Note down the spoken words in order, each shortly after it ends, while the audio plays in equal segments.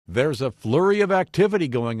There's a flurry of activity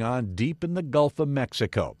going on deep in the Gulf of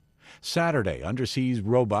Mexico. Saturday, undersea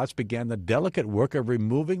robots began the delicate work of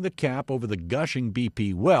removing the cap over the gushing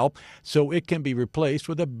BP well so it can be replaced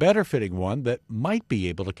with a better-fitting one that might be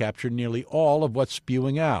able to capture nearly all of what's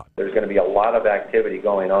spewing out. There's going to be a lot of activity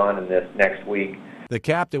going on in this next week. The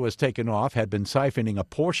cap that was taken off had been siphoning a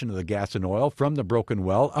portion of the gas and oil from the broken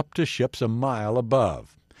well up to ships a mile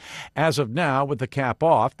above. As of now, with the cap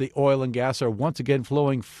off, the oil and gas are once again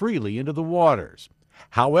flowing freely into the waters.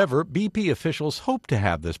 However, BP officials hope to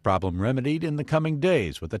have this problem remedied in the coming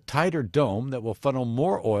days with a tighter dome that will funnel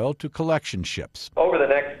more oil to collection ships. Over the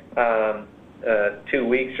next 2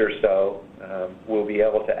 weeks or so, we'll be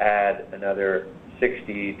able to add another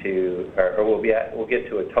 60 to, or we'll get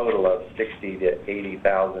to a total of 60 to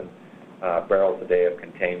 80,000 barrels a day of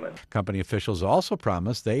containment. Company officials also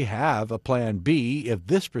promise they have a plan B if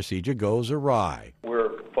this procedure goes awry.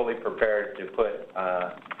 We're fully prepared to put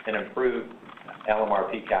an improved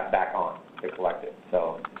LMRP cap back on to collect it.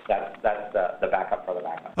 So that's the backup for the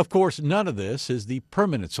backup. Of course, none of this is the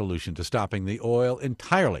permanent solution to stopping the oil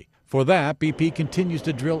entirely. For that, BP continues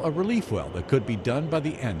to drill a relief well that could be done by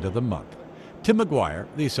the end of the month. Tim McGuire,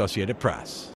 The Associated Press.